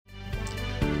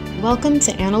Welcome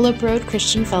to Antelope Road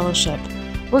Christian Fellowship.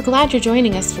 We're glad you're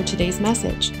joining us for today's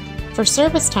message. For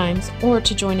service times or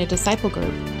to join a disciple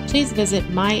group, please visit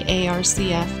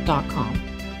myarcf.com.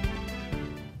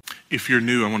 If you're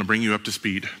new, I want to bring you up to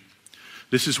speed.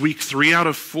 This is week 3 out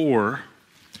of 4,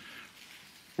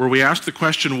 where we ask the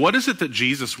question, what is it that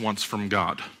Jesus wants from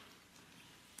God?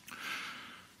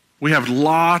 We have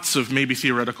lots of maybe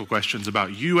theoretical questions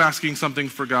about you asking something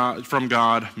from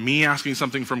God, me asking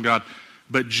something from God.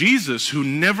 But Jesus, who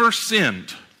never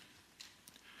sinned,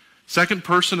 second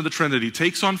person of the Trinity,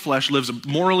 takes on flesh, lives a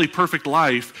morally perfect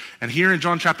life. And here in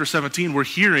John chapter 17, we're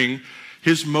hearing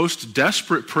his most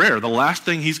desperate prayer, the last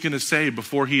thing he's going to say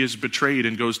before he is betrayed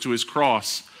and goes to his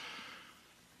cross.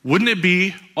 Wouldn't it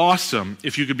be awesome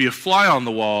if you could be a fly on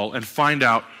the wall and find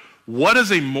out, what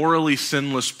does a morally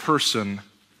sinless person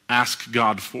ask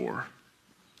God for?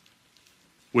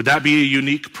 Would that be a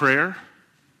unique prayer?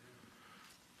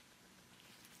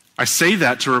 I say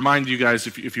that to remind you guys,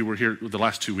 if you were here the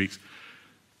last 2 weeks,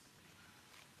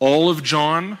 all of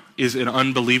John is an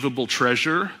unbelievable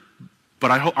treasure, but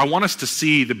I want us to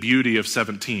see the beauty of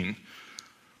 17.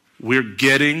 We're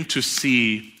getting to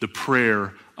see the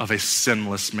prayer of a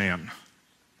sinless man.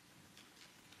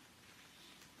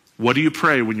 What do you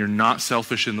pray when you're not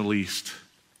selfish in the least?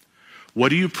 What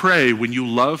do you pray when you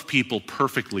love people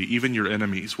perfectly, even your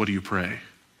enemies? What do you pray?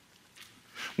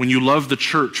 When you love the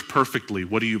church perfectly,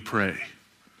 what do you pray?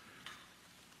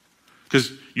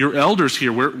 Because your elders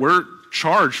here, we're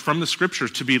charged from the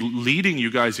scriptures to be leading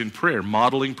you guys in prayer,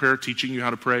 modeling prayer, teaching you how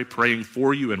to pray, praying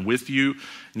for you and with you,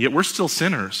 and yet we're still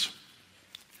sinners.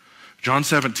 John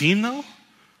 17, though,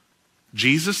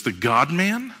 Jesus, the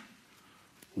God-man,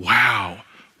 wow,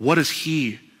 what does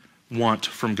he want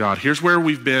from God? Here's where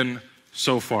we've been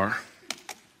so far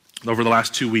over the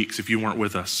last 2 weeks, if you weren't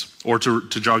with us, or to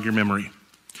jog your memory.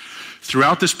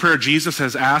 Throughout this prayer, Jesus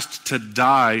has asked to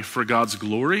die for God's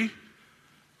glory.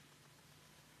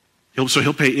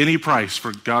 He'll pay any price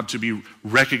for God to be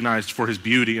recognized for his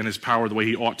beauty and his power the way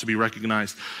he ought to be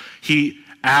recognized. He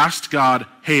asked God,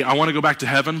 hey, I want to go back to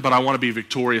heaven, but I want to be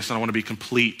victorious and I want to be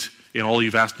complete in all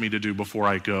you've asked me to do before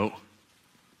I go.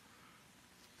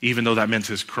 Even though that meant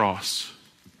his cross.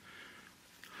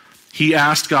 He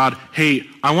asked God, hey,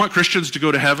 I want Christians to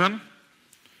go to heaven,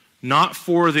 not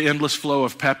for the endless flow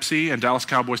of Pepsi and Dallas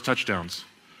Cowboys touchdowns.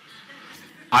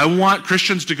 I want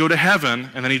Christians to go to heaven,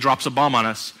 and then he drops a bomb on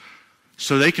us,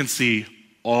 so they can see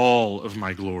all of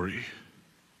my glory.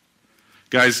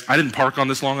 Guys, I didn't park on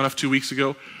this long enough 2 weeks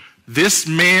ago. This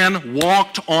man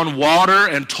walked on water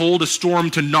and told a storm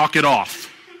to knock it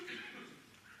off.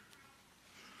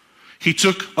 He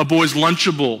took a boy's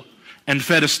Lunchable and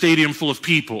fed a stadium full of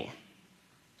people.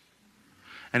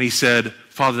 And he said,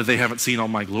 Father, they haven't seen all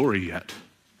my glory yet.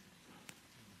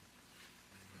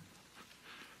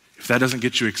 If that doesn't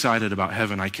get you excited about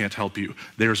heaven, I can't help you.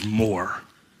 There's more.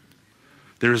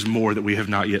 There is more that we have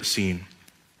not yet seen.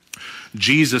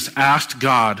 Jesus asked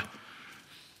God,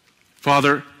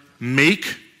 Father,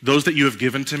 make those that you have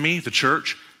given to me, the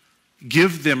church,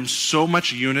 give them so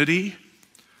much unity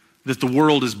that the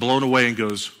world is blown away and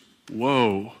goes,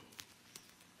 whoa.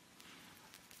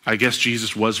 I guess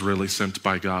Jesus was really sent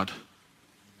by God.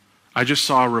 I just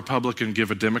saw a Republican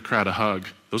give a Democrat a hug.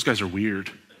 Those guys are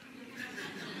weird.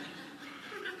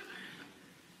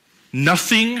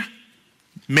 Nothing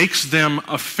makes them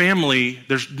a family.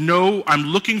 I'm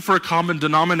looking for a common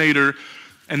denominator,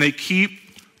 and they keep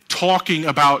talking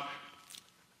about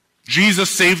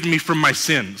Jesus saved me from my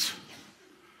sins.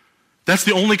 That's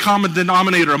the only common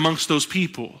denominator amongst those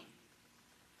people.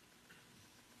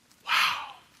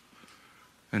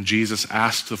 And Jesus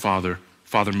asked the Father,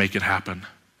 Father, make it happen.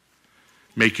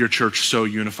 Make your church so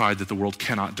unified that the world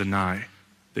cannot deny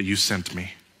that you sent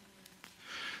me.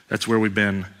 That's where we've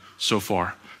been so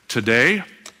far. Today,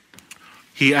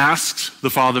 he asks the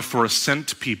Father for a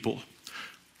sent people.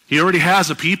 He already has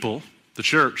a people, the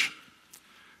church.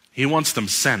 He wants them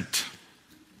sent.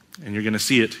 And you're going to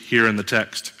see it here in the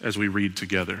text as we read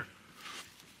together.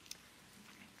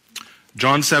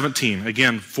 John 17,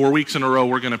 again, 4 weeks in a row,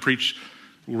 we're going to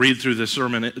read through the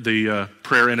sermon, the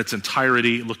prayer in its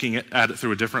entirety, looking at it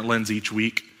through a different lens each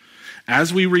week.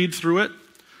 As we read through it,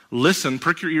 listen,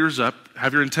 prick your ears up,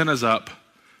 have your antennas up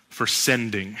for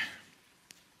sending.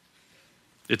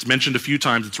 It's mentioned a few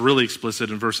times. It's really explicit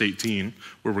in verse 18,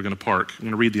 where we're going to park. I'm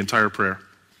going to read the entire prayer.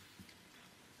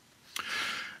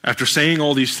 After saying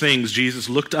all these things, Jesus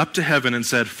looked up to heaven and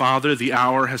said, Father, the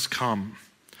hour has come.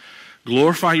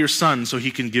 Glorify your Son so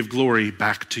he can give glory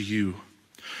back to you.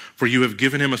 For you have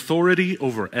given him authority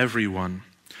over everyone.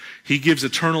 He gives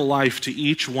eternal life to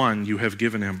each one you have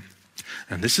given him.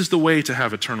 And this is the way to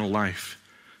have eternal life,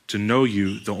 to know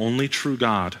you, the only true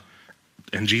God,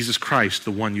 and Jesus Christ,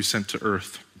 the one you sent to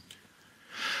earth.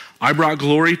 I brought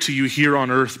glory to you here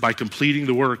on earth by completing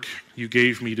the work you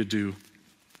gave me to do.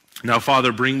 Now,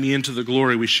 Father, bring me into the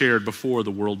glory we shared before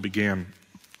the world began.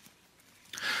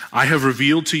 I have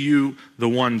revealed to you the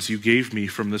ones you gave me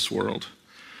from this world.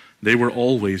 They were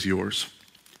always yours.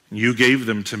 You gave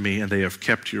them to me, and they have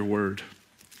kept your word.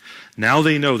 Now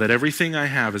they know that everything I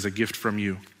have is a gift from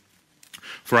you.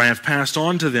 For I have passed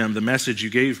on to them the message you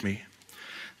gave me.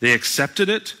 They accepted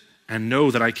it and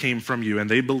know that I came from you, and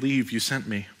they believe you sent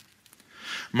me.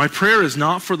 My prayer is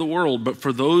not for the world, but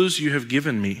for those you have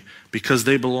given me, because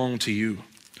they belong to you.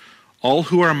 All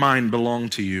who are mine belong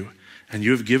to you, and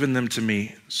you have given them to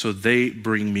me, so they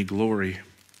bring me glory.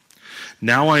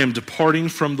 Now I am departing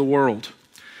from the world.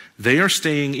 They are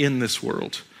staying in this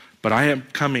world, but I am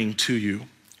coming to you.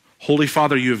 Holy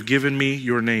Father, you have given me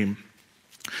your name.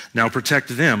 Now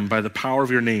protect them by the power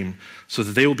of your name, so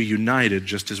that they will be united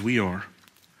just as we are.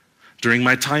 During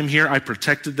my time here, I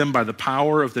protected them by the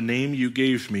power of the name you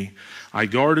gave me. I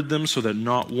guarded them so that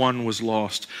not one was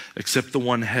lost, except the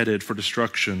one headed for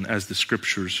destruction, as the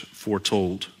scriptures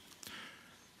foretold.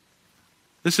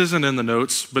 This isn't in the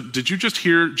notes, but did you just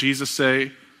hear Jesus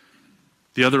say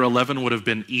the other 11 would have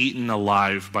been eaten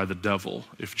alive by the devil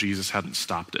if Jesus hadn't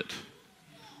stopped it?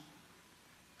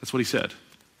 That's what he said.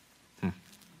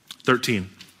 13.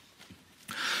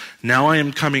 Now I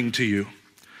am coming to you.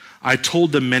 I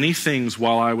told them many things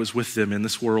while I was with them in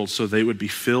this world, so they would be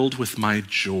filled with my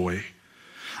joy.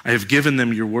 I have given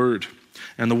them your word,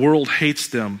 and the world hates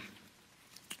them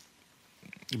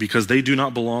because they do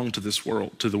not belong to this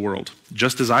world, to the world,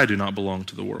 just as I do not belong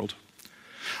to the world.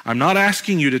 I'm not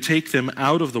asking you to take them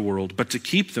out of the world, but to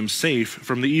keep them safe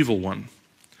from the evil one.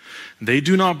 They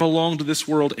do not belong to this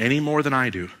world any more than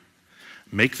I do.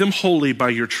 Make them holy by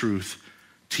your truth.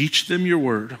 Teach them your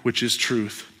word, which is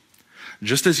truth.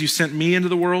 Just as you sent me into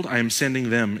the world, I am sending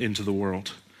them into the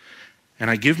world. And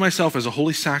I give myself as a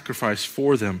holy sacrifice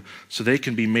for them, so they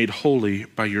can be made holy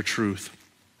by your truth.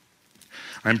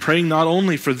 I'm praying not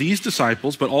only for these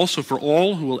disciples, but also for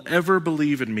all who will ever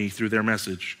believe in me through their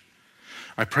message.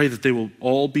 I pray that they will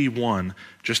all be one,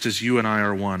 just as you and I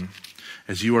are one.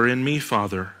 As you are in me,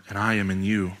 Father, and I am in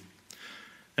you.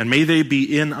 And may they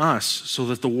be in us, so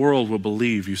that the world will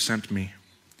believe you sent me.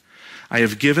 I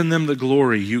have given them the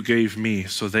glory you gave me,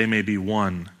 so they may be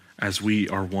one, as we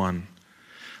are one.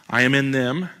 I am in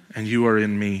them, and you are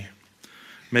in me.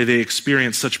 May they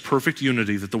experience such perfect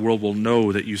unity that the world will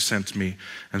know that you sent me,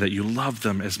 and that you love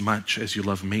them as much as you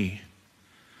love me.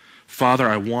 Father,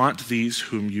 I want these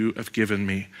whom you have given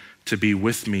me to be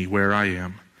with me where I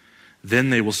am.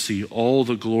 Then they will see all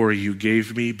the glory you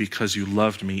gave me because you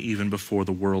loved me even before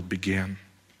the world began.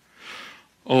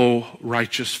 Oh,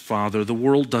 righteous Father, the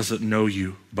world doesn't know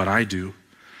you, but I do.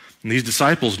 And these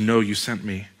disciples know you sent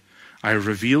me. I have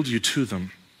revealed you to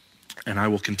them, and I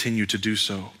will continue to do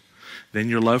so. Then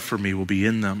your love for me will be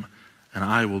in them, and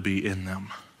I will be in them.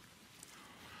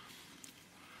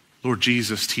 Lord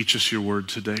Jesus, teach us your word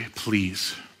today,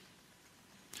 please.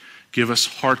 Give us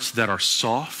hearts that are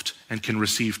soft and can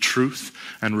receive truth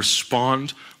and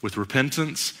respond with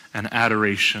repentance and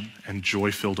adoration and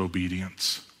joy-filled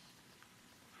obedience.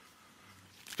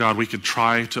 God, we could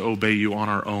try to obey you on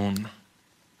our own,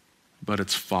 but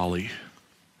it's folly.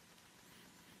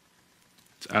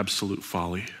 It's absolute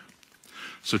folly.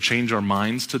 So change our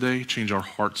minds today, change our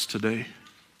hearts today,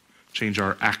 change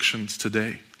our actions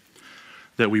today,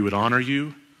 that we would honor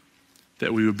you,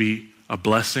 that we would be a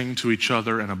blessing to each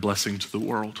other and a blessing to the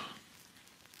world.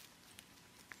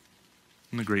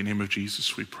 In the great name of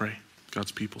Jesus, we pray.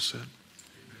 God's people said,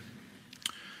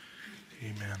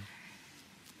 amen.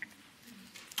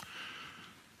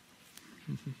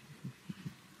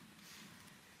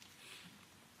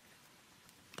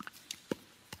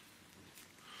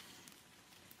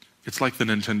 It's like the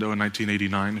Nintendo in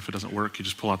 1989. If it doesn't work, you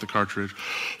just pull out the cartridge.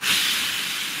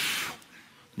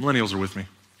 Millennials are with me.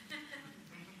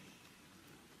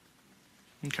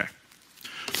 Okay.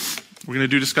 We're going to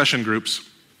do discussion groups.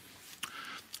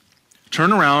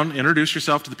 Turn around, introduce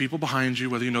yourself to the people behind you,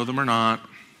 whether you know them or not.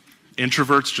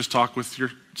 Introverts, just talk with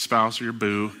your spouse or your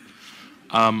boo.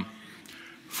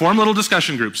 Form little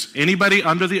discussion groups. Anybody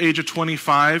under the age of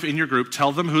 25 in your group,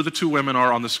 tell them who the two women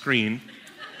are on the screen.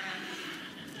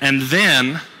 And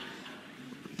then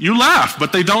you laugh,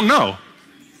 but they don't know.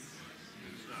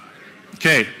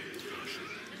 Okay.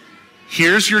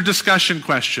 Here's your discussion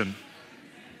question.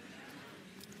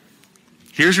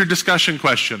 Here's your discussion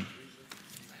question.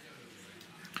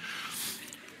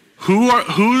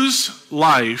 Whose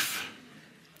life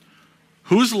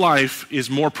Whose life is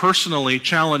more personally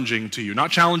challenging to you?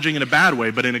 Not challenging in a bad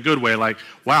way, but in a good way, like,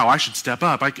 wow, I should step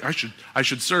up, I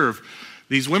should serve.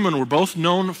 These women were both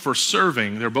known for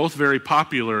serving. They're both very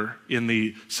popular in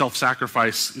the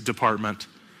self-sacrifice department.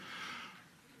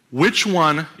 Which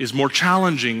one is more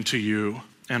challenging to you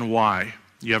and why?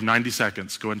 You have 90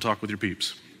 seconds. Go ahead and talk with your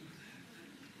peeps.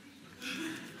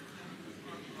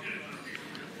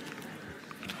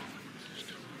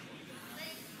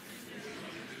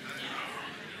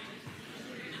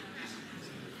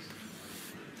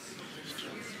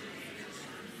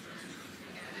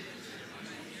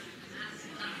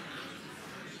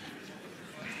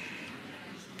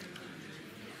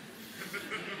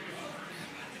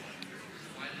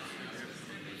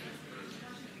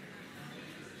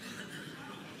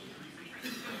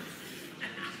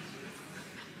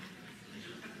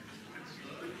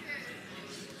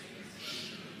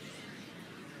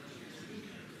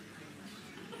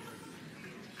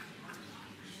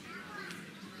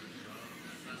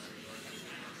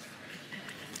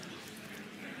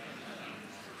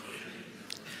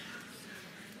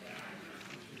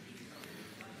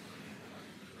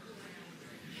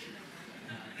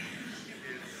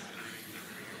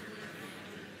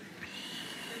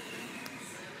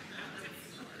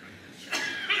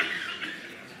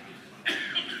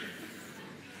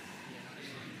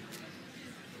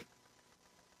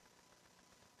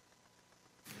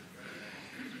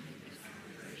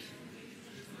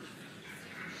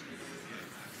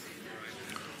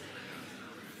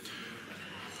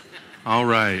 All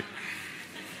right.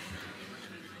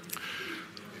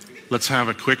 Let's have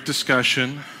a quick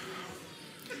discussion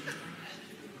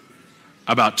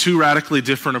about two radically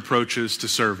different approaches to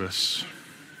service.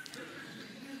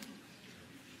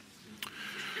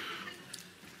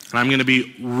 And I'm going to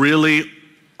be really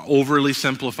overly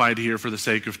simplified here for the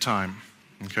sake of time,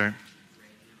 okay?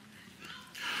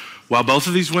 While both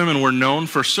of these women were known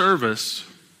for service,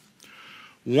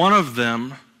 one of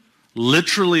them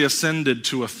literally ascended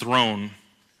to a throne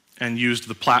and used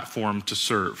the platform to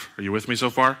serve. Are you with me so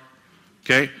far?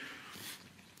 Okay.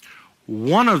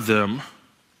 One of them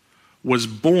was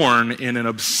born in an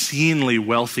obscenely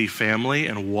wealthy family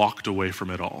and walked away from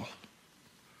it all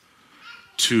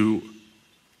to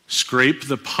scrape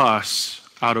the pus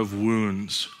out of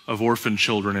wounds of orphan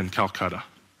children in Calcutta.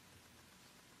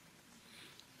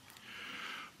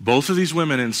 Both of these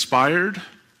women inspired.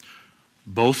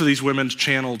 Both of these women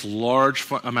channeled large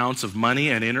amounts of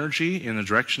money and energy in the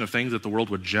direction of things that the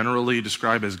world would generally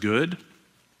describe as good.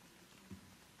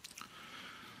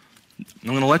 I'm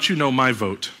going to let you know my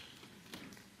vote.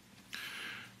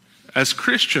 As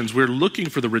Christians, we're looking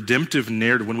for the redemptive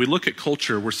narrative. When we look at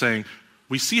culture, we're saying,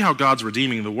 we see how God's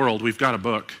redeeming the world. We've got a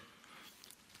book.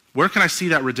 Where can I see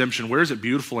that redemption? Where is it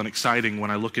beautiful and exciting when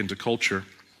I look into culture?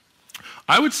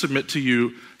 I would submit to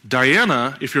you,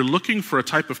 Diana, if you're looking for a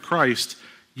type of Christ,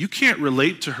 you can't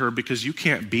relate to her because you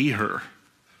can't be her.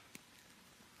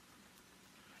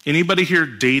 Anybody here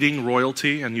dating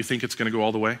royalty and you think it's going to go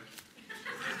all the way?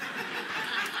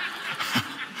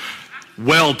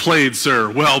 Well played,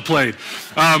 sir. Well played.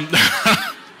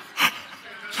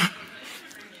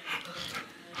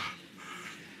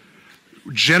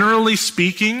 Generally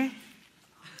speaking,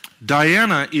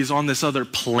 Diana is on this other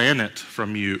planet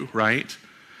from you, right?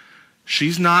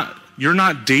 You're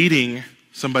not dating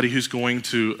somebody who's going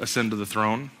to ascend to the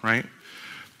throne, right?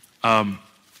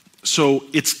 So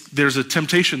there's a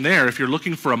temptation there. If you're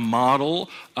looking for a model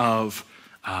of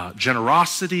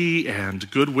generosity and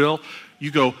goodwill, you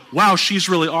go, wow, she's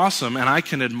really awesome, and I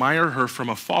can admire her from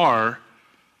afar,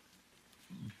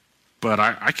 but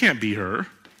I can't be her,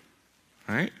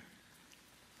 right?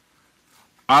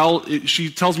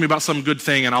 She tells me about some good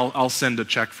thing, and I'll send a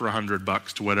check for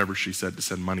 $100 to whatever she said to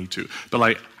send money to.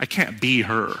 But I can't be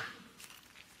her.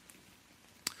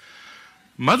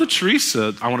 Mother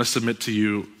Teresa, I want to submit to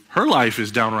you, her life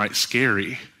is downright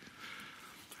scary.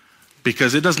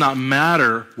 Because it does not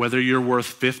matter whether you're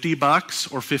worth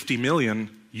 $50 or 50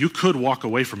 million, you could walk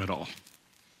away from it all.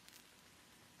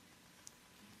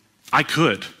 I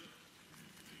could.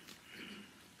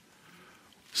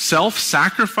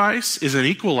 Self-sacrifice is an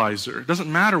equalizer. It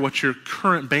doesn't matter what your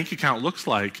current bank account looks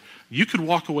like. You could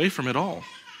walk away from it all.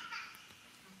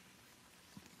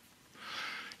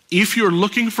 If you're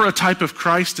looking for a type of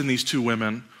Christ in these two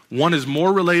women, one is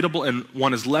more relatable and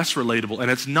one is less relatable. And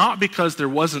it's not because there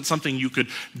wasn't something you could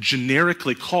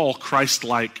generically call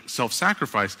Christ-like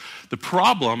self-sacrifice. The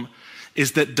problem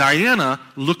is that Diana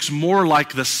looks more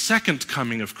like the second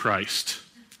coming of Christ.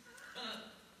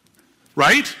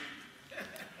 Right?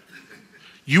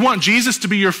 You want Jesus to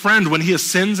be your friend when he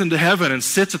ascends into heaven and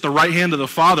sits at the right hand of the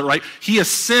Father, right? He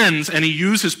ascends and he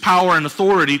uses power and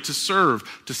authority to serve,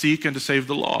 to seek, and to save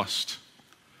the lost.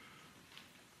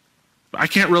 I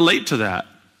can't relate to that.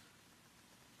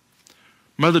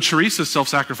 Mother Teresa's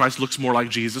self-sacrifice looks more like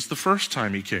Jesus the first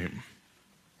time he came.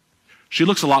 She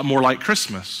looks a lot more like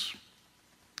Christmas.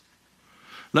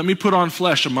 Let me put on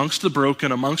flesh amongst the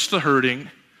broken, amongst the hurting,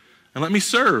 and let me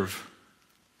serve.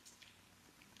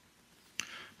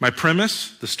 My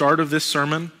premise, the start of this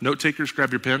sermon, note takers,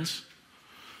 grab your pens.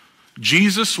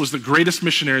 Jesus was the greatest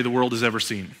missionary the world has ever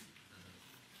seen.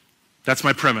 That's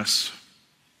my premise.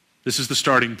 This is the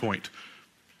starting point.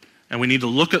 And we need to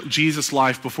look at Jesus'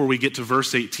 life before we get to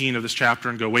verse 18 of this chapter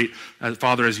and go, wait,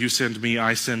 Father, as you send me,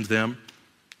 I send them.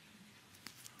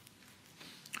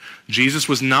 Jesus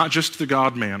was not just the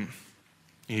God-man.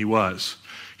 He was.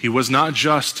 He was not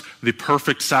just the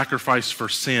perfect sacrifice for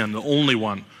sin, the only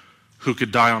one who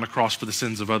could die on a cross for the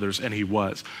sins of others, and he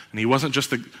was. And he wasn't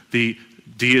just the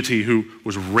deity who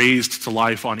was raised to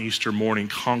life on Easter morning,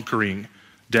 conquering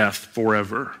death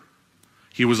forever.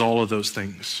 He was all of those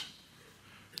things.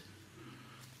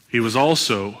 He was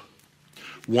also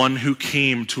one who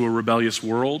came to a rebellious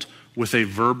world with a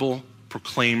verbal,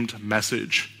 proclaimed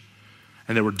message.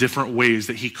 And there were different ways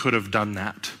that he could have done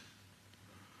that.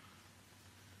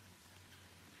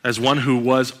 As one who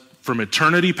was from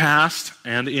eternity past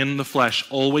and in the flesh,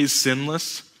 always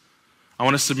sinless, I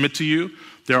want to submit to you,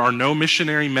 there are no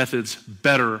missionary methods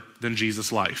better than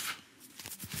Jesus' life.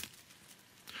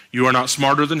 You are not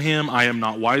smarter than him. I am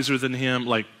not wiser than him.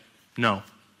 No.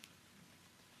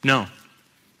 No.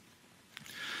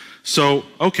 So,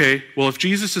 okay, well, if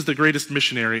Jesus is the greatest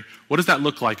missionary, what does that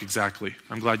look like exactly?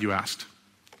 I'm glad you asked.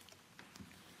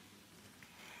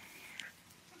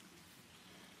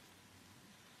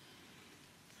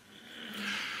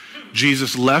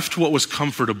 Jesus left what was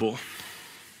comfortable.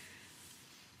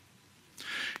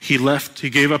 He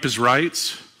gave up his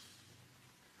rights.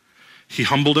 He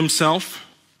humbled himself.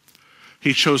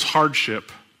 He chose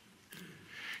hardship.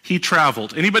 He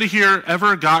traveled. Anybody here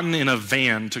ever gotten in a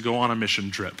van to go on a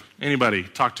mission trip? Anybody?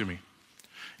 Talk to me.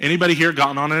 Anybody here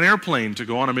gotten on an airplane to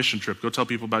go on a mission trip? Go tell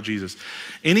people about Jesus.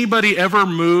 Anybody ever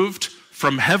moved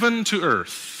from heaven to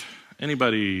earth?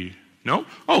 Anybody? No?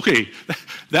 Okay,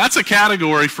 that's a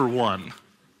category for one.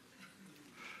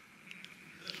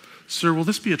 Sir, will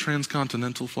this be a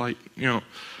transcontinental flight?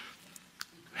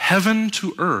 Heaven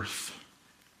to earth.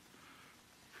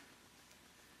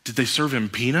 Did they serve him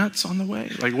peanuts on the way?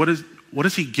 What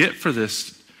does he get for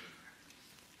this?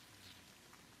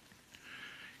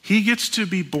 He gets to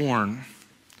be born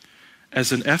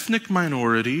as an ethnic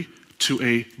minority to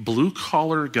a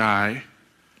blue-collar guy,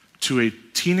 to a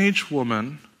teenage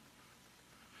woman,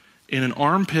 in an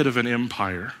armpit of an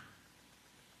empire,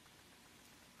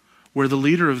 where the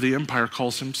leader of the empire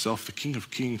calls himself the King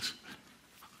of Kings.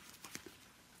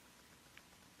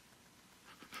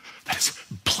 That is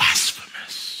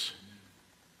blasphemous.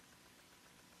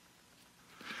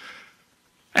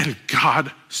 And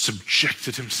God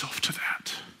subjected himself to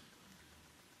that.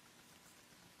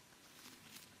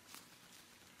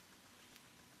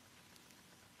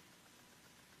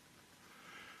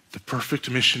 The perfect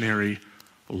missionary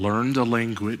learned a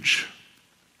language.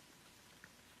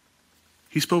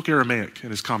 He spoke Aramaic in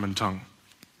his common tongue.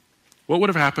 What would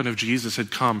have happened if Jesus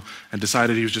had come and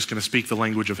decided he was just going to speak the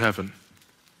language of heaven?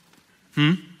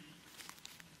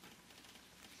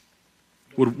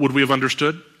 Would we have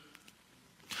understood?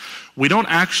 We don't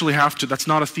actually have to. That's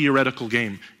not a theoretical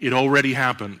game. It already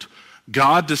happened.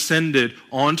 God descended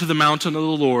onto the mountain of the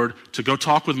Lord to go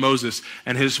talk with Moses,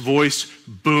 and his voice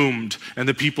boomed, and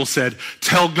the people said,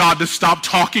 "Tell God to stop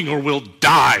talking or we'll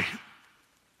die."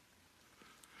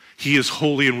 He is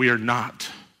holy and we are not.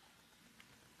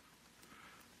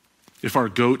 If our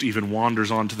goat even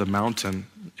wanders onto the mountain,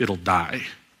 it'll die.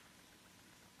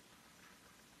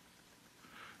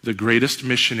 The greatest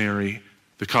missionary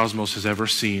the cosmos has ever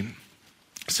seen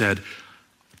said,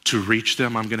 to reach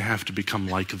them, I'm going to have to become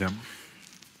like them.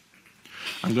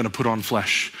 I'm going to put on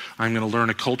flesh. I'm going to learn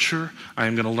a culture. I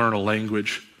am going to learn a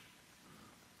language.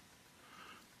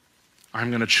 I'm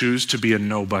going to choose to be a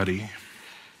nobody.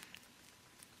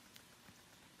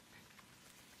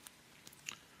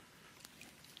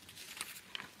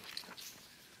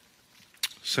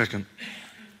 Second,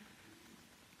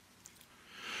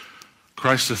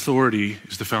 Christ's authority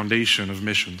is the foundation of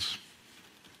missions.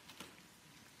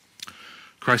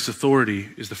 Christ's authority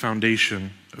is the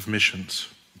foundation of missions.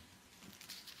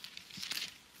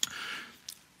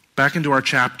 Back into our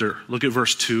chapter, look at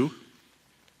verse 2.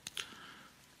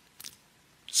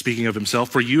 Speaking of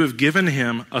himself, for you have given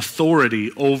him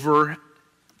authority over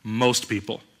Most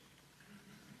people.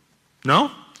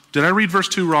 No? Did I read verse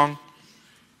 2 wrong?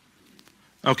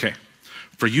 Okay.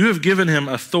 For you have given him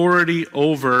authority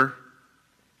over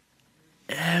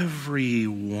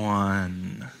everyone.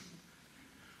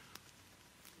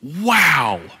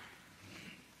 Wow.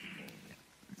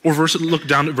 Or look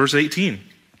down at verse 18.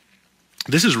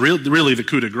 This is really the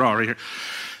coup de grace right here.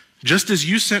 Just as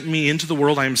you sent me into the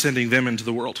world, I am sending them into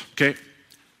the world. Okay?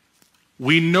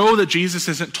 We know that Jesus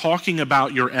isn't talking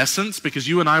about your essence because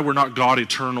you and I were not God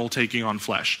eternal taking on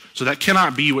flesh. So that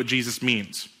cannot be what Jesus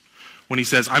means when he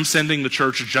says, I'm sending the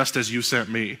church just as you sent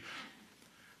me.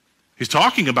 He's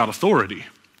talking about authority.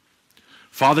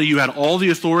 Father, you had all the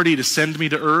authority to send me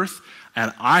to earth,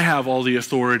 and I have all the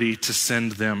authority to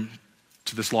send them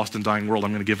to this lost and dying world.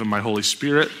 I'm going to give them my Holy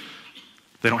Spirit.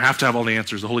 They don't have to have all the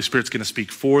answers. The Holy Spirit's going to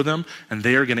speak for them, and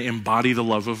they are going to embody the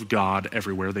love of God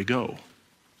everywhere they go.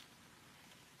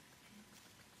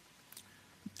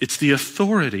 It's the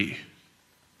authority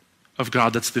of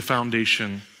God that's the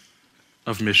foundation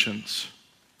of missions.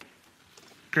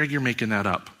 Greg, you're making that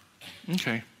up.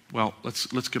 Okay, well, let's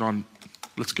get on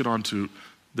to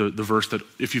the verse that,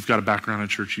 if you've got a background in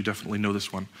church, you definitely know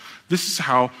this one. This is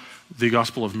how the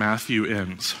Gospel of Matthew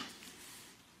ends.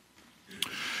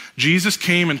 Jesus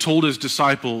came and told his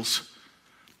disciples,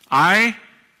 I,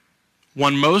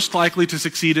 one most likely to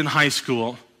succeed in high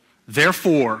school,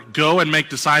 therefore go and make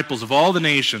disciples of all the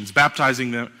nations,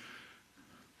 baptizing them.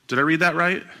 Did I read that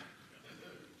right?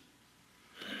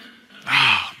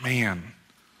 Ah, man.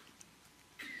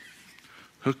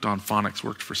 Hooked on Phonics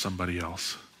worked for somebody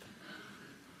else.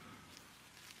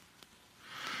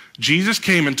 Jesus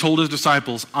came and told his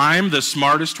disciples, I'm the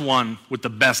smartest one with the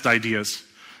best ideas.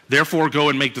 Therefore, go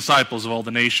and make disciples of all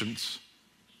the nations.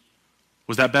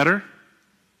 Was that better?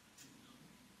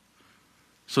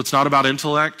 So it's not about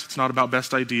intellect. It's not about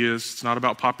best ideas. It's not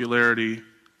about popularity.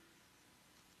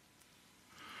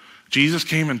 Jesus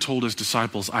came and told his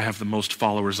disciples, I have the most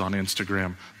followers on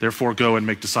Instagram. Therefore, go and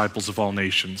make disciples of all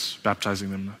nations,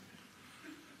 baptizing them.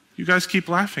 You guys keep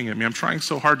laughing at me. I'm trying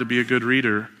so hard to be a good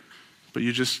reader, but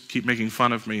you just keep making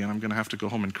fun of me, and I'm going to have to go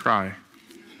home and cry.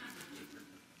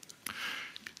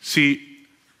 See,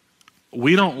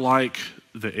 we don't like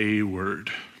the A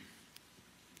word.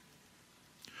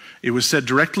 It was said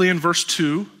directly in verse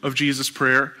 2 of Jesus'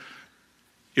 prayer.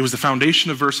 It was the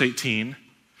foundation of verse 18,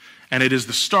 and it is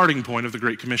the starting point of the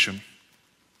Great Commission.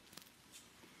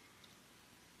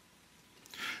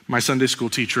 My Sunday school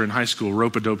teacher in high school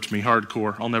rope-a-doped me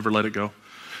hardcore. I'll never let it go.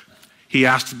 He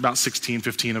asked about 16,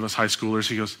 15 of us high schoolers,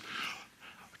 he goes,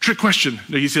 trick question.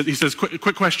 He says,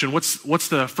 quick question. What's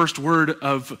the first word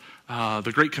of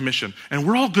the Great Commission? And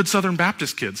we're all good Southern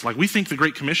Baptist kids. Like, we think the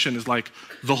Great Commission is like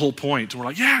the whole point. And we're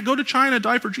like, yeah, go to China,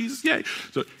 die for Jesus, yay.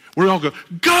 So we all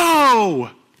go.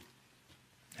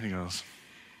 And he goes,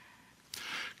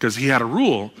 because he had a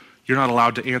rule, you're not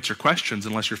allowed to answer questions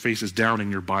unless your face is down in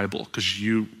your Bible, because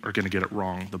you are going to get it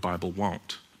wrong. The Bible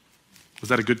won't. Was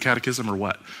that a good catechism or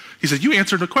what? He said, you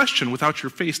answered a question without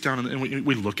your face down, and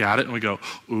we look at it and we go,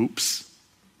 oops.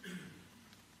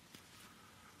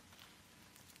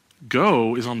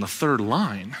 Go is on the third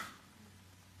line,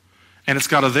 and it's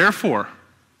got a therefore.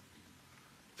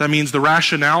 That means the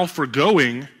rationale for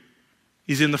going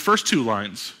is in the first two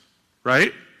lines,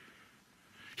 right?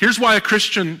 Here's why a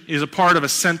Christian is a part of a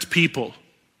sent people.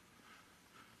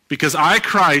 Because I,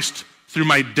 Christ, through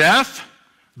my death,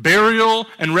 burial,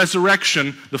 and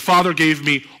resurrection, the Father gave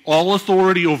me all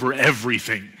authority over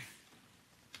everything.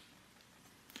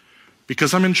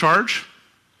 Because I'm in charge,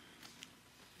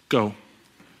 go.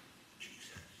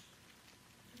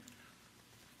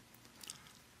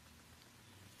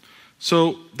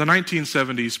 So the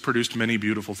 1970s produced many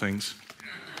beautiful things.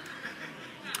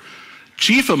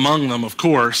 Chief among them, of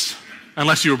course,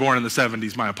 unless you were born in the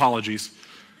 70s, my apologies,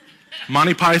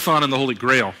 Monty Python and the Holy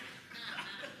Grail.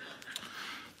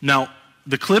 Now,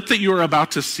 the clip that you are about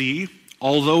to see,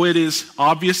 although it is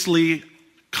obviously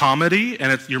comedy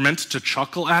and you're meant to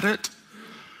chuckle at it,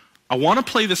 I want to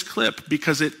play this clip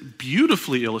because it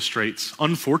beautifully illustrates,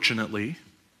 unfortunately,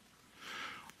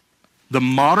 the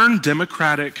modern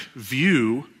democratic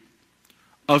view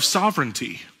of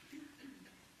sovereignty.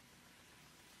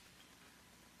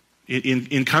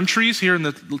 In countries here in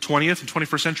the 20th and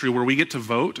 21st century where we get to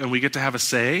vote and we get to have a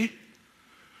say,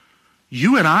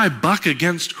 you and I buck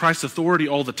against Christ's authority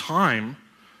all the time,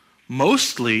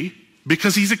 mostly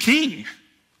because he's a king.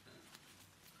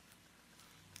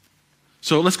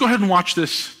 So let's go ahead and watch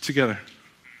this together.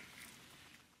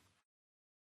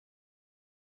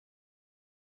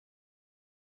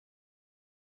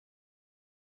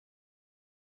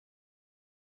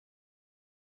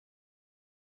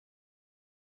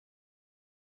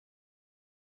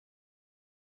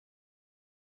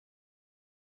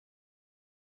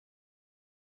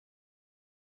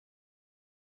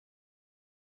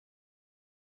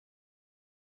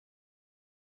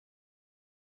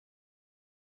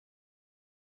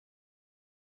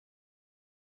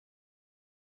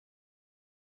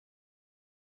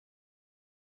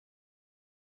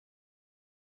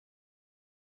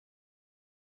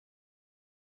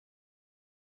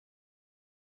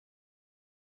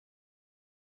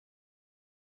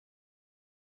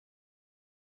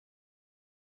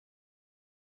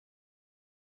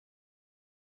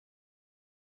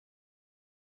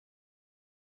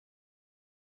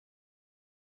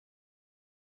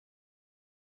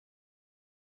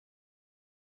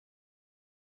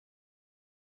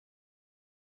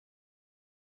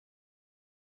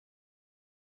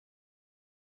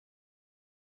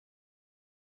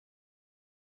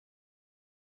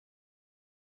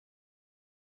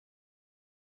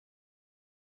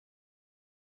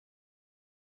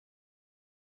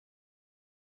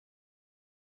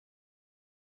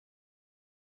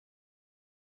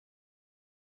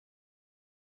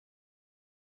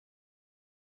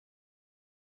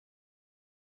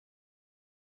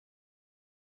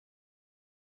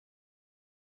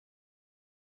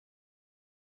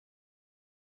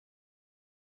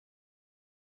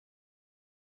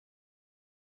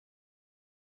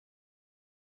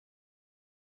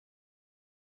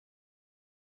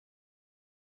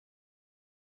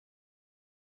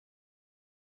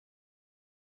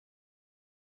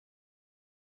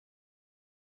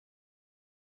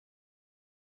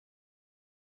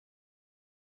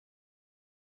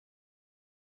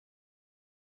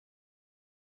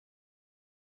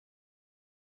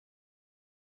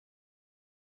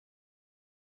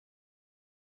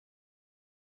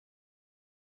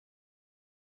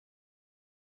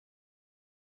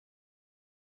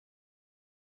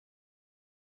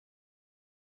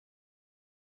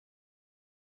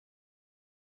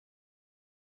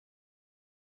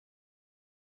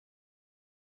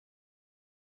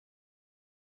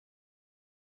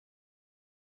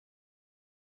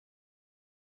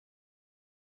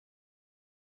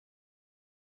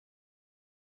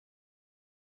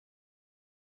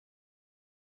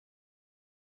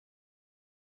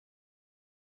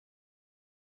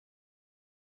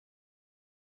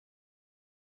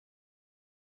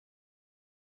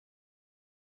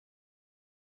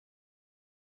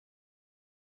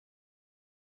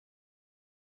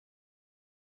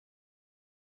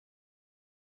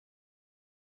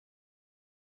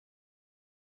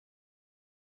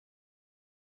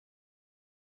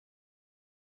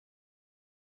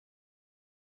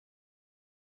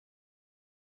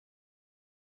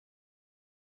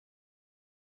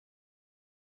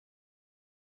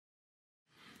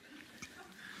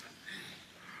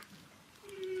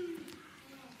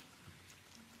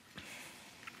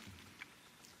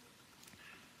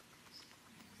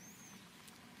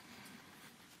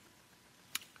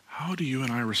 How do you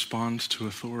and I respond to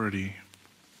authority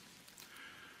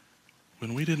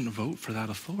when we didn't vote for that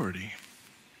authority?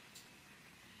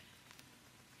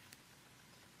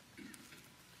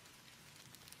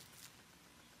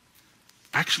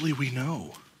 Actually, we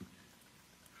know.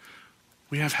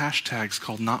 We have hashtags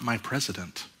called Not My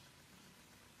President.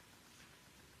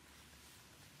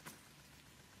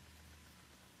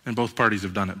 And both parties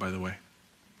have done it, by the way.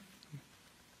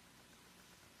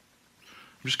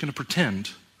 I'm just going to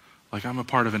pretend like I'm a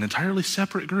part of an entirely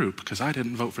separate group because I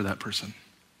didn't vote for that person.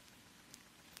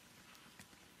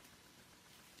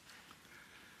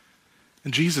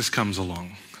 And Jesus comes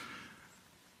along.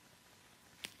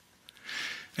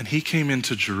 And he came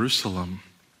into Jerusalem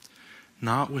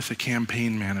not with a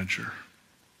campaign manager,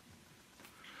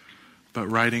 but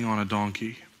riding on a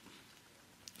donkey.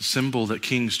 A symbol that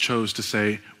kings chose to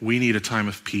say, we need a time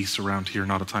of peace around here,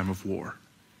 not a time of war.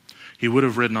 He would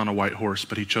have ridden on a white horse,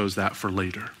 but he chose that for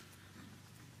later.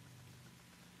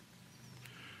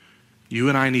 You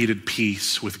and I needed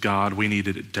peace with God. We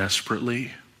needed it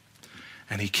desperately.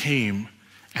 And he came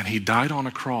and he died on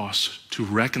a cross to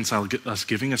reconcile us,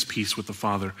 giving us peace with the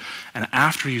Father. And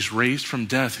after he's raised from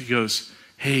death, he goes,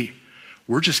 hey,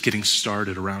 we're just getting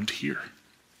started around here.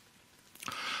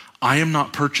 I am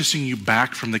not purchasing you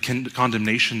back from the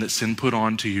condemnation that sin put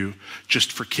onto you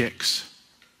just for kicks.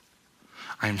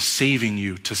 I am saving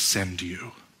you to send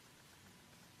you.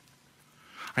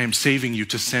 I am saving you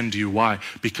to send you. Why?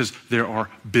 Because there are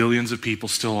billions of people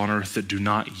still on earth that do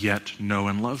not yet know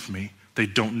and love me. They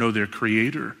don't know their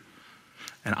Creator.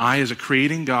 And I, as a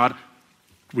creating God,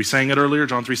 we sang it earlier,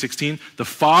 John 3:16, the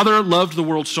Father loved the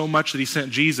world so much that he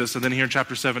sent Jesus. And then here in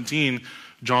chapter 17,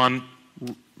 John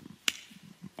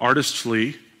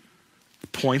artistly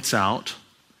points out,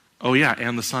 oh yeah,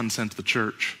 and the Son sent the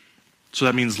church. So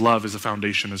that means love is a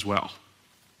foundation as well.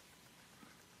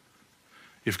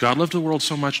 If God loved the world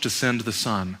so much to send the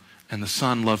Son, and the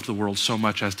Son loved the world so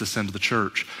much as to send the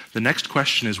church, the next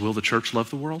question is, will the church love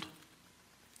the world?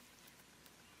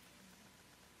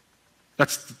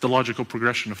 That's the logical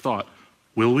progression of thought.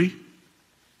 Will we?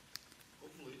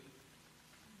 Hopefully.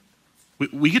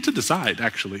 We get to decide,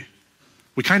 actually.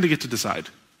 We kind of get to decide.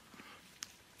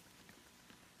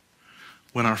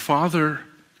 When our Father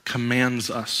commands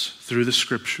us through the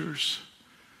Scriptures,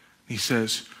 he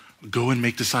says, go and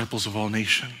make disciples of all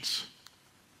nations.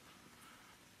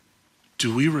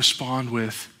 Do we respond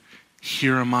with,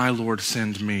 here am I, Lord,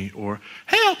 send me, or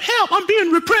help, help, I'm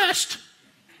being repressed?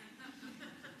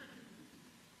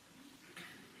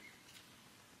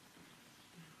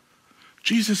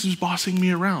 Jesus is bossing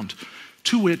me around.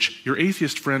 To which your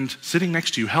atheist friend sitting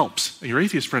next to you helps. And your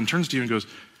atheist friend turns to you and goes,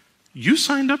 you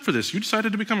signed up for this. You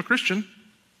decided to become a Christian.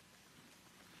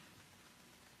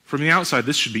 From the outside,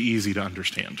 this should be easy to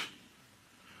understand.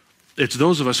 It's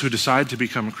those of us who decide to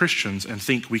become Christians and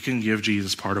think we can give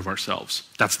Jesus part of ourselves.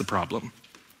 That's the problem.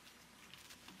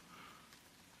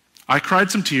 I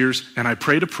cried some tears and I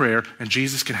prayed a prayer and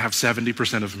Jesus can have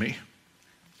 70% of me.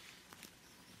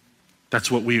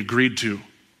 That's what we agreed to.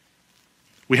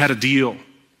 We had a deal.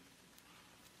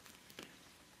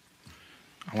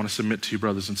 I want to submit to you,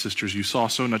 brothers and sisters, you saw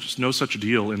no such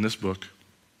deal in this book.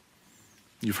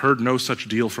 You've heard no such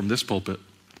deal from this pulpit.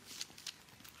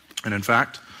 And in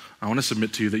fact, I want to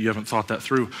submit to you that you haven't thought that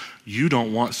through. You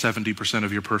don't want 70%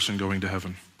 of your person going to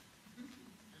heaven.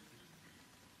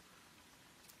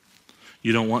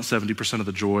 You don't want 70% of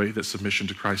the joy that submission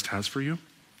to Christ has for you.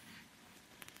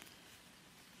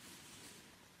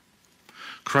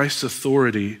 Christ's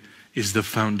authority is the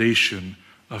foundation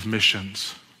of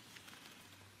missions.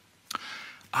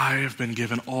 I have been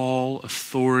given all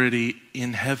authority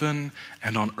in heaven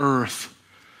and on earth.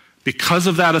 Because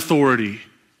of that authority,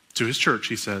 to his church,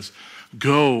 he says,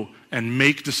 go and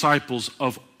make disciples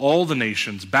of all the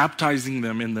nations, baptizing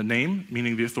them in the name,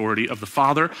 meaning the authority, of the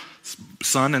Father,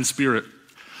 Son, and Spirit.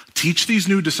 Teach these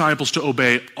new disciples to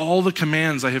obey all the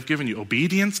commands I have given you.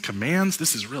 Obedience, commands,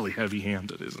 this is really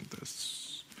heavy-handed, isn't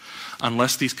this?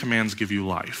 Unless these commands give you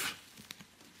life.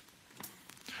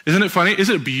 Isn't it funny?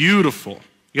 Isn't it beautiful?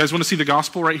 You guys want to see the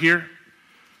gospel right here?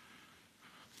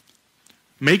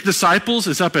 Make disciples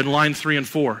is up in line 3 and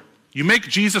 4. You make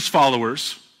Jesus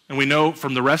followers, and we know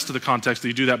from the rest of the context that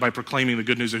you do that by proclaiming the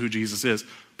good news of who Jesus is,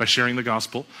 by sharing the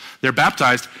gospel. They're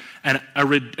baptized, and a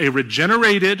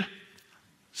regenerated,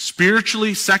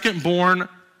 spiritually second-born,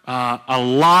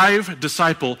 alive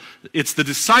disciple, it's the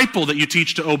disciple that you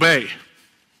teach to obey.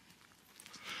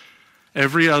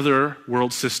 Every other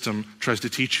world system tries to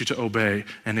teach you to obey,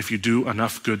 and if you do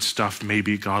enough good stuff,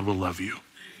 maybe God will love you.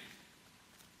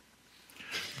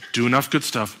 Do enough good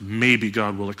stuff, maybe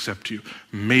God will accept you.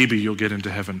 Maybe you'll get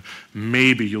into heaven.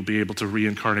 Maybe you'll be able to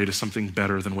reincarnate as something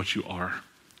better than what you are.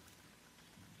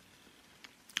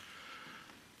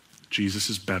 Jesus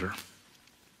is better.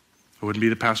 I wouldn't be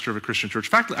the pastor of a Christian church.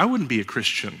 In fact, I wouldn't be a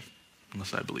Christian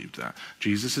unless I believed that.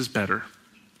 Jesus is better.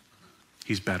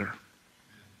 He's better.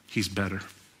 He's better.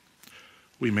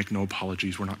 We make no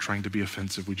apologies. We're not trying to be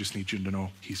offensive. We just need you to know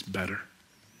he's better.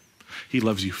 He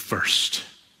loves you first.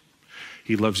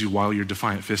 He loves you while your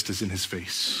defiant fist is in his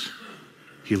face.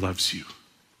 He loves you.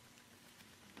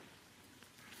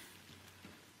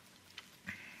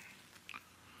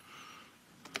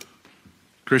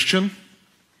 Christian,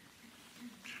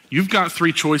 you've got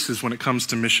three choices when it comes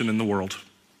to mission in the world.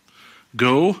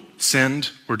 Go, send,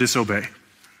 or disobey.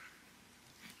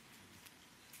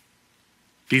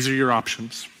 These are your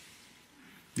options.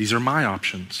 These are my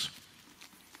options.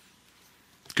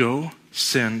 Go,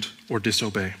 send, or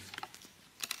disobey.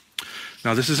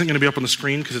 Now, this isn't going to be up on the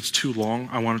screen because it's too long.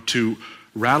 I wanted to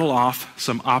rattle off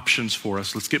some options for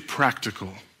us. Let's get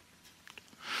practical.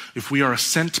 If we are a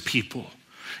sent people,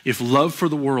 if love for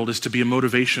the world is to be a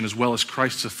motivation as well as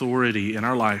Christ's authority in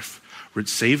our life, where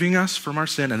it's saving us from our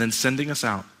sin and then sending us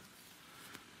out,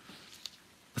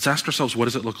 let's ask ourselves, what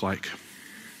does it look like?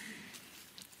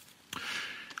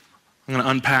 I'm going to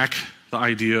unpack the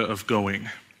idea of going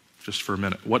just for a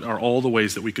minute. What are all the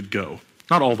ways that we could go?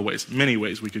 Not all the ways, many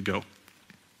ways we could go.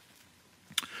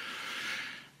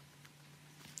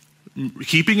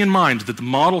 Keeping in mind that the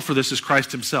model for this is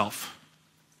Christ himself,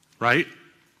 right?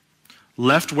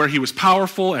 Left where he was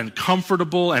powerful and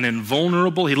comfortable and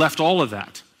invulnerable. He left all of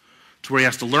that to where he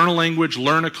has to learn a language,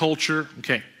 learn a culture.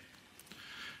 Okay.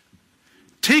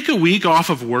 Take a week off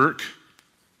of work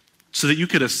so that you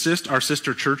could assist our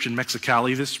sister church in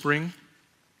Mexicali this spring.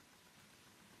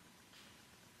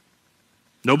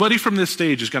 Nobody from this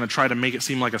stage is going to try to make it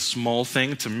seem like a small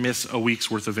thing to miss a week's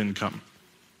worth of income.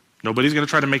 Nobody's going to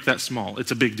try to make that small.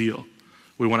 It's a big deal.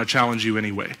 We want to challenge you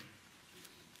anyway.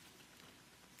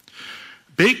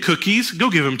 Bake cookies, go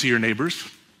give them to your neighbors.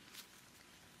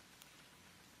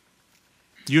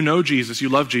 You know Jesus, you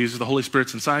love Jesus, the Holy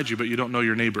Spirit's inside you, but you don't know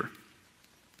your neighbor.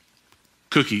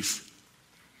 Cookies.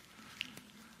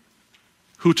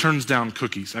 Who turns down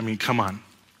cookies? I mean, come on.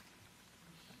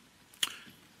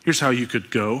 Here's how you could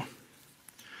go.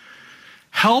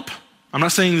 Help, I'm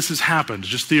not saying this has happened,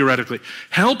 just theoretically.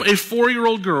 Help a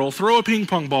 4-year-old girl throw a ping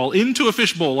pong ball into a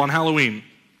fishbowl on Halloween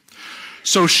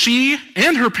so she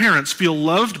and her parents feel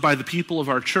loved by the people of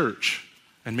our church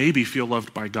and maybe feel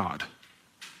loved by God.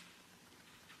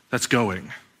 That's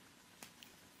going.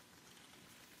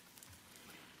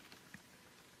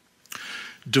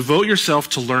 Devote yourself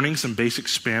to learning some basic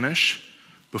Spanish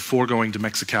before going to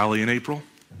Mexicali in April.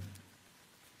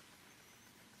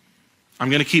 I'm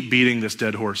going to keep beating this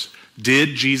dead horse. Did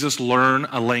Jesus learn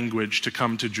a language to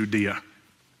come to Judea?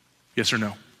 Yes or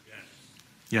no? Yes.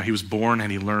 Yeah, he was born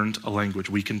and he learned a language.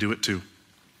 We can do it too.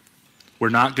 We're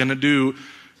not going to do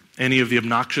any of the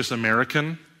obnoxious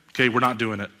American. Okay, we're not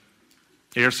doing it.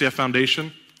 ARCF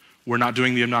Foundation, we're not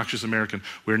doing the obnoxious American.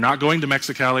 We're not going to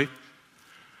Mexicali.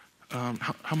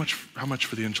 How much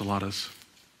for the enchiladas?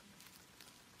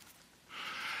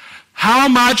 How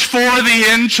much for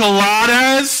the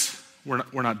enchiladas?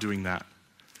 We're not doing that.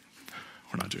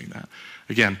 We're not doing that.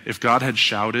 Again, if God had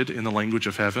shouted in the language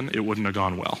of heaven, it wouldn't have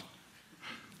gone well.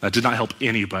 That did not help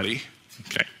anybody.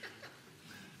 Okay.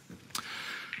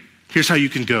 Here's how you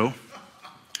can go.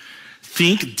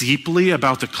 Think deeply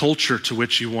about the culture to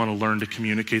which you want to learn to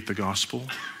communicate the gospel.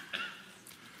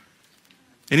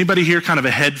 Anybody here kind of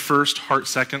a head first, heart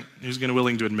second? Who's going to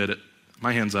willing to admit it?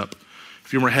 My hand's up.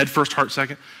 If you're more head first, heart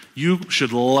second, you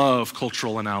should love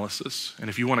cultural analysis. And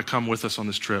if you want to come with us on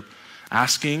this trip,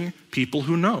 asking people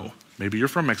who know. Maybe you're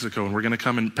from Mexico and we're going to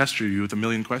come and pester you with a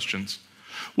million questions.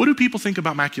 What do people think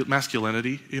about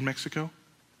masculinity in Mexico?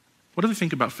 What do they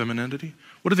think about femininity?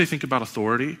 What do they think about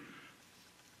authority?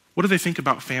 What do they think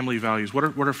about family values? What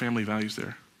are family values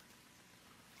there?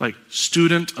 Like,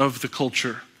 student of the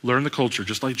culture. Learn the culture,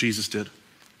 just like Jesus did.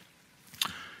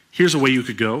 Here's a way you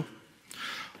could go.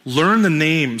 Learn the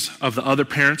names of the other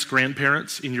parents,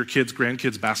 grandparents in your kids'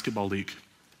 grandkids' basketball league.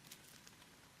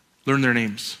 Learn their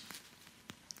names.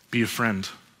 Be a friend.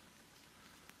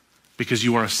 Because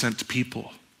you are a sent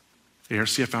people.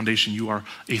 ARCF Foundation, you are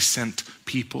a sent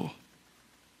people.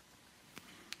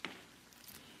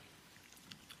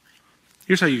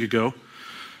 Here's how you could go.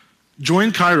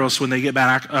 Join Kairos when they get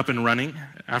back up and running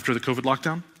after the COVID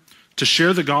lockdown to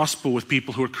share the gospel with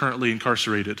people who are currently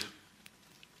incarcerated.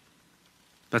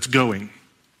 That's going,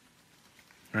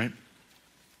 right?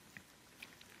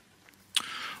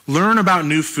 Learn about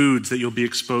new foods that you'll be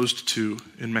exposed to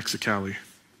in Mexicali.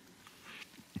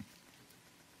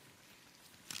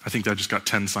 I think I just got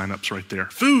 10 signups right there.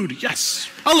 Food, yes,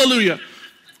 hallelujah.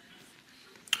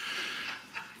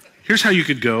 Here's how you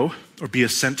could go or be a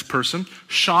sent person.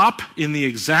 Shop in the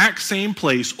exact same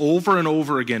place over and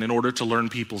over again in order to learn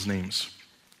people's names.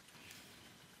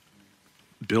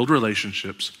 Build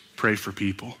relationships, pray for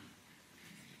people.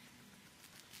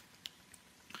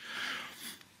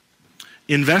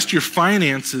 Invest your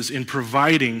finances in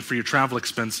providing for your travel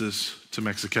expenses to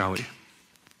Mexicali.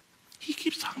 He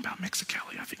keeps talking about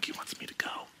Mexicali. I think he wants me to go.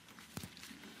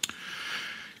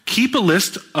 Keep a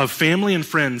list of family and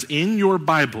friends in your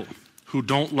Bible who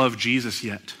don't love Jesus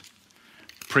yet.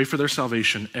 Pray for their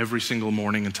salvation every single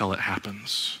morning until it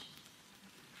happens.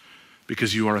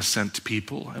 Because you are a sent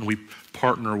people, and we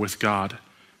partner with God.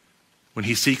 When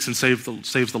he seeks and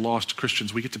saves the lost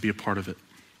Christians, we get to be a part of it.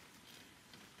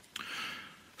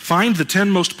 Find the 10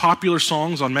 most popular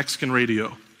songs on Mexican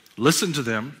radio. Listen to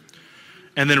them,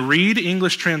 and then read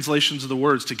English translations of the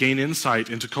words to gain insight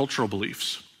into cultural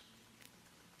beliefs.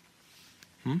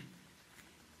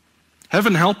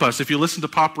 Heaven help us, if you listen to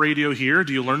pop radio here,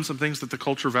 do you learn some things that the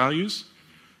culture values?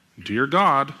 Dear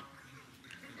God.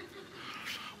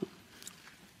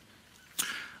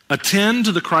 Attend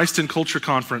the Christ in Culture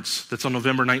Conference that's on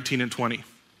November 19 and 20.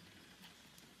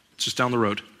 It's just down the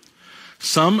road.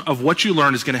 Some of what you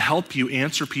learn is going to help you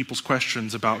answer people's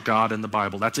questions about God and the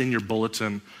Bible. That's in your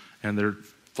bulletin, and there are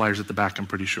flyers at the back, I'm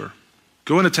pretty sure.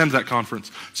 Go and attend that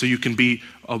conference so you can be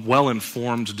a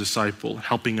well-informed disciple,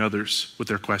 helping others with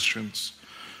their questions.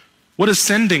 What does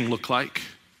sending look like?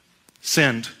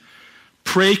 Send.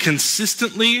 Pray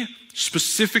consistently,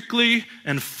 specifically,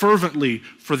 and fervently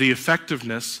for the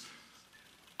effectiveness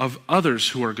of others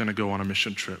who are going to go on a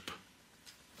mission trip,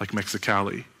 like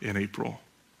Mexicali in April.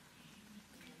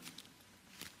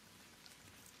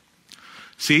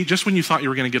 See, just when you thought you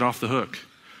were going to get off the hook,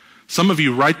 some of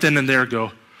you right then and there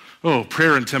go, oh,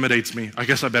 prayer intimidates me. I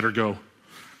guess I better go.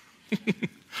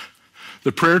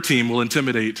 The prayer team will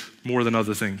intimidate more than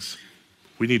other things.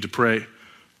 We need to pray,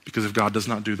 because if God does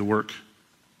not do the work,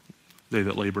 they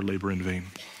that labor, labor in vain.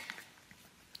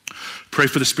 Pray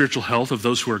for the spiritual health of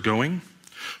those who are going.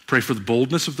 Pray for the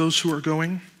boldness of those who are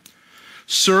going.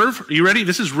 Serve. Are you ready?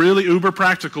 This is really uber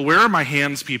practical. Where are my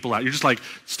hands people at? You're just like,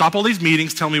 stop all these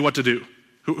meetings, tell me what to do.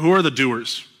 Who are the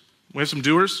doers? We have some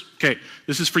doers? Okay,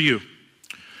 this is for you.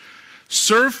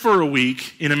 Serve for a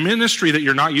week in a ministry that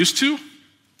you're not used to,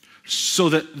 so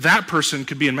that that person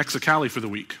could be in Mexicali for the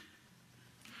week.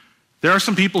 There are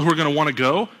some people who are going to want to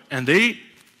go, and they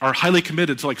are highly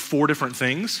committed to like 4 different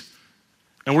things,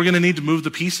 and we're going to need to move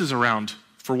the pieces around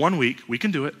for 1 week. We can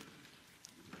do it.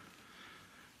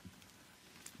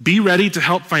 Be ready to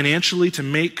help financially to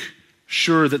make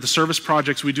sure that the service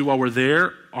projects we do while we're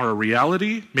there are a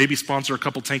reality. Maybe sponsor a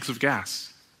couple tanks of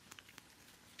gas.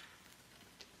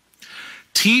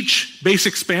 Teach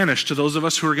basic Spanish to those of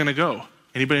us who are going to go.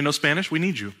 Anybody know Spanish? We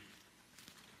need you.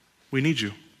 We need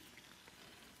you.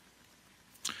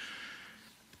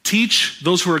 Teach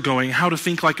those who are going how to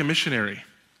think like a missionary.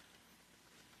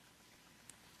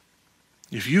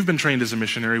 If you've been trained as a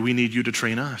missionary, we need you to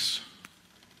train us.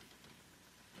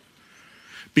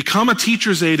 Become a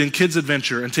teacher's aide in Kids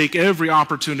Adventure and take every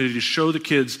opportunity to show the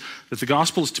kids that the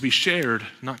gospel is to be shared,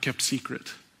 not kept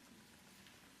secret.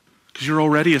 Because you're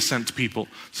already a sent people.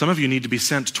 Some of you need to be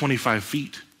sent 25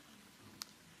 feet.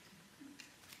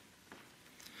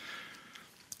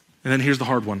 And then here's the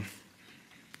hard one.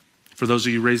 For those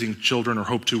of you raising children or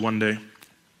hope to one day,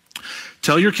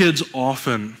 tell your kids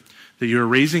often that you're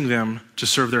raising them to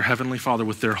serve their Heavenly Father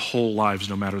with their whole lives,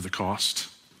 no matter the cost.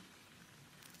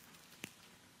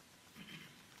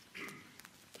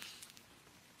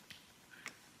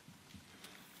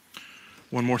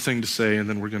 One more thing to say, and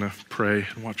then we're going to pray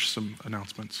and watch some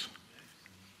announcements.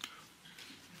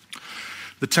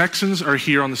 The Texans are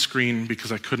here on the screen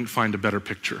because I couldn't find a better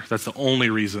picture. That's the only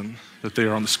reason that they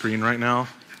are on the screen right now.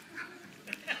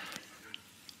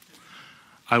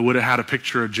 I would have had a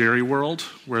picture of Jerry World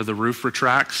where the roof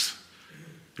retracts.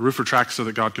 The roof retracts so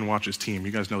that God can watch his team.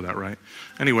 You guys know that, right?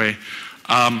 Anyway,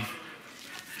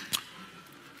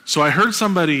 so I heard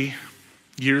somebody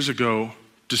years ago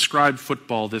describe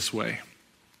football this way.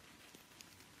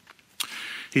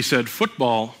 He said,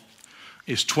 football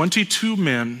is 22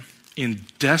 men in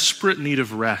desperate need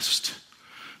of rest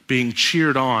being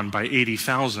cheered on by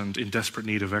 80,000 in desperate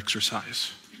need of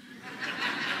exercise.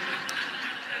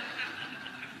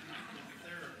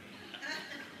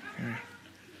 Okay.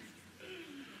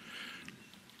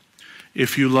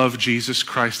 If you love Jesus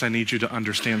Christ, I need you to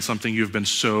understand something you've been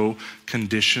so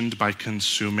conditioned by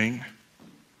consuming.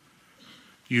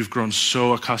 You've grown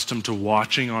so accustomed to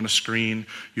watching on a screen.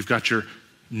 You've got your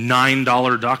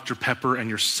 $9 Dr. Pepper and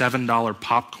your $7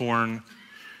 popcorn.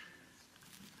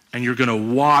 And you're going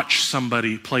to watch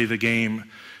somebody play the game.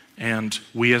 And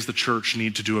we as the church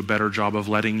need to do a better job of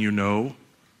letting you know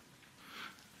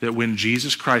that when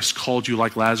Jesus Christ called you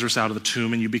like Lazarus out of the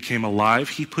tomb and you became alive,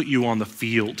 he put you on the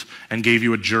field and gave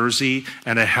you a jersey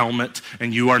and a helmet,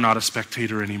 and you are not a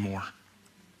spectator anymore.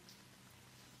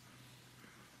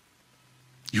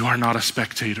 You are not a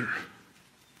spectator.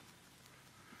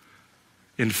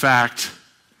 In fact,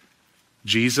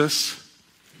 Jesus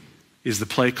is the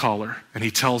play caller, and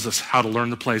he tells us how to learn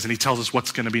the plays, and he tells us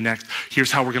what's going to be next.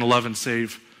 Here's how we're going to love and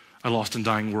save a lost and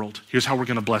dying world. Here's how we're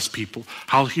going to bless people.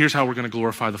 Here's how we're going to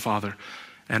glorify the Father.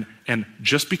 And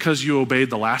just because you obeyed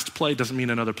the last play doesn't mean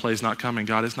another play is not coming.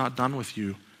 God is not done with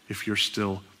you if you're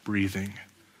still breathing.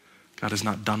 God is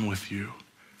not done with you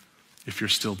if you're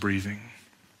still breathing.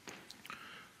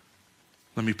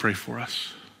 Let me pray for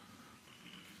us.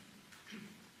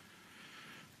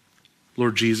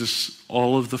 Lord Jesus,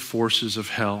 all of the forces of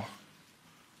hell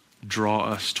draw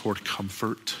us toward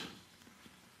comfort.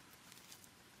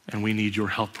 And we need your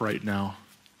help right now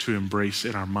to embrace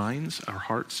in our minds, our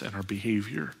hearts, and our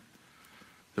behavior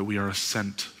that we are a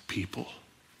sent people.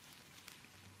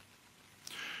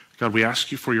 God, we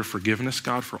ask you for your forgiveness,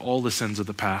 God, for all the sins of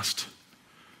the past,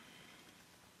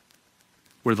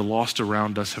 where the lost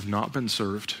around us have not been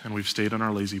served and we've stayed on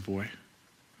our lazy boy.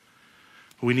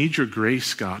 We need your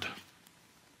grace, God,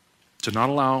 to not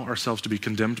allow ourselves to be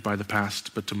condemned by the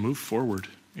past, but to move forward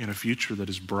in a future that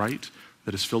is bright,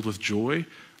 that is filled with joy,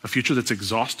 a future that's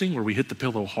exhausting, where we hit the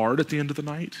pillow hard at the end of the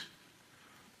night.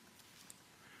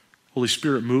 Holy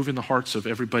Spirit, move in the hearts of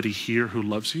everybody here who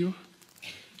loves you,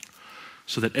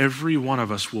 so that every one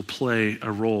of us will play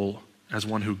a role as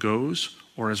one who goes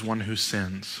or as one who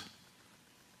sends.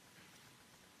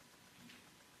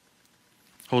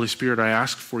 Holy Spirit, I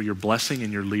ask for your blessing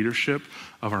and your leadership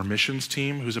of our missions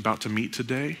team who's about to meet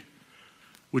today.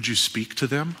 Would you speak to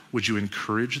them? Would you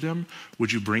encourage them?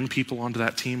 Would you bring people onto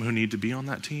that team who need to be on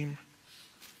that team?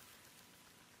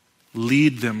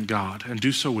 Lead them, God, and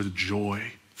do so with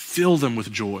joy. Fill them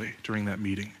with joy during that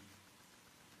meeting.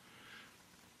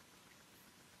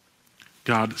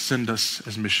 God, send us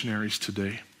as missionaries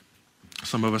today.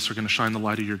 Some of us are going to shine the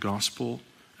light of your gospel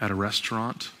at a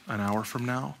restaurant an hour from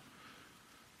now.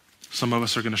 Some of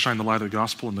us are going to shine the light of the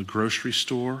gospel in the grocery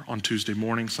store on Tuesday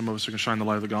morning. Some of us are going to shine the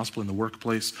light of the gospel in the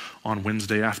workplace on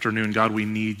Wednesday afternoon. God, we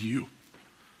need you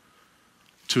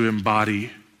to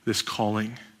embody this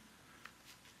calling.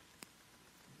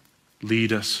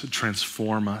 Lead us,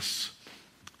 transform us.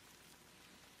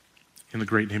 In the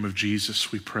great name of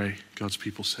Jesus, we pray. God's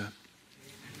people said.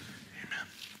 Amen.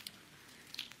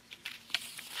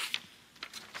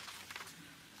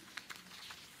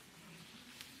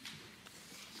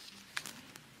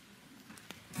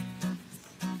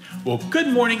 Well, good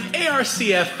morning,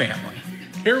 ARCF family.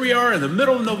 Here we are in the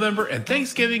middle of November, and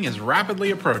Thanksgiving is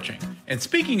rapidly approaching. And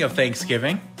speaking of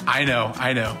Thanksgiving, I know,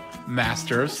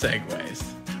 master of segues.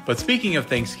 But speaking of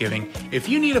Thanksgiving, if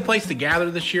you need a place to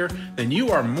gather this year, then you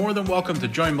are more than welcome to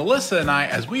join Melissa and I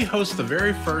as we host the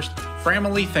very first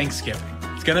Family Thanksgiving.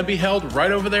 It's going to be held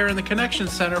right over there in the Connection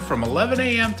Center from 11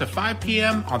 a.m. to 5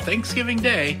 p.m. on Thanksgiving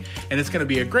Day, and it's going to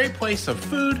be a great place of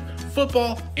food,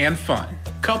 football, and fun.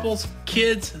 Couples,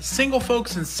 kids, single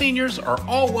folks, and seniors are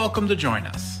all welcome to join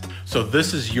us. So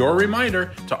this is your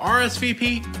reminder to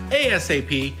RSVP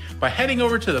ASAP by heading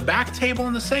over to the back table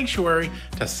in the sanctuary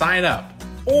to sign up.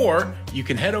 Or you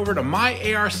can head over to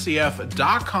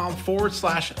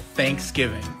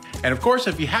myarcf.com/Thanksgiving. And of course,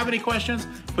 if you have any questions,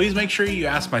 please make sure you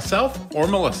ask myself or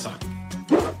Melissa.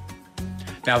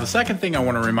 Now, the second thing I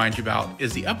want to remind you about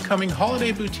is the upcoming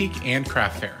Holiday Boutique and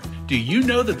Craft Fair. Do you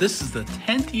know that this is the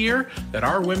 10th year that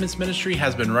our women's ministry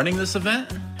has been running this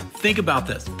event? Think about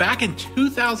this. Back in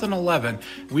 2011,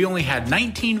 we only had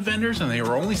 19 vendors and they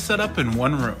were only set up in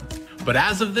one room. But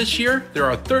as of this year, there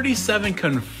are 37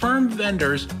 confirmed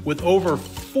vendors with over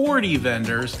 40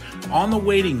 vendors on the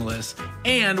waiting list,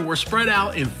 and we're spread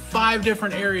out in 5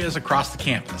 different areas across the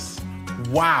campus.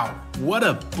 Wow, what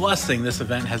a blessing this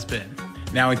event has been.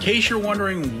 Now, in case you're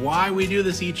wondering why we do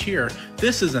this each year,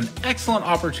 this is an excellent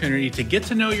opportunity to get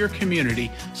to know your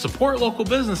community, support local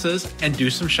businesses, and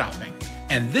do some shopping.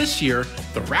 And this year,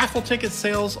 the raffle ticket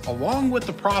sales, along with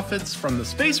the profits from the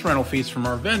space rental fees from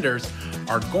our vendors,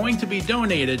 are going to be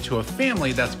donated to a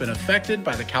family that's been affected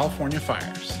by the California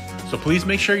fires. So please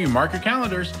make sure you mark your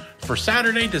calendars for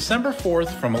Saturday, December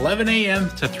 4th from 11 a.m.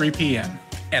 to 3 p.m.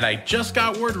 And I just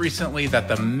got word recently that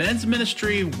the men's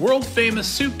ministry world famous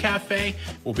Soup Cafe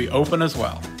will be open as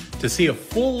well. To see a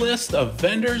full list of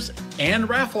vendors and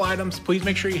raffle items, please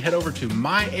make sure you head over to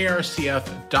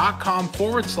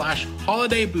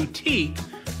myarcf.com/holiday boutique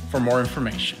for more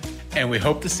information. And we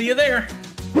hope to see you there.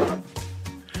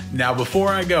 Now, before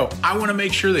I go, I want to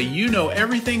make sure that you know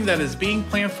everything that is being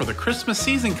planned for the Christmas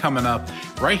season coming up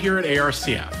right here at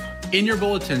ARCF. In your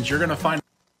bulletins, you're going to find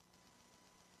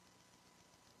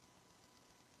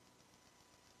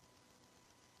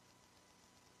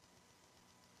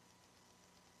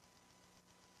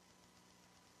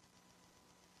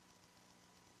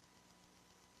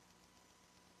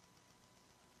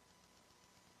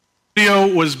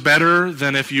video was better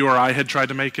than if you or I had tried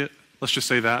to make it. Let's just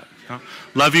say that.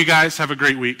 Love you guys. Have a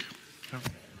great week.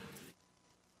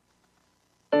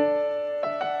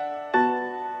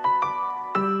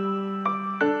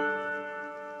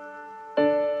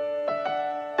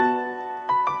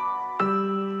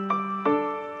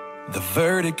 The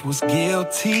verdict was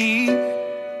guilty.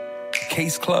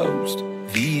 Case closed.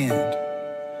 The end.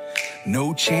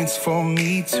 No chance for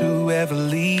me to ever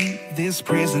leave this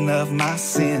prison of my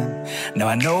sin. Now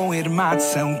I know it might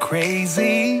sound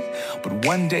crazy, but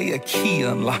one day a key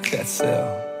unlocked that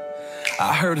cell.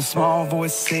 I heard a small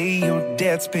voice say your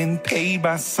debt's been paid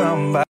by somebody.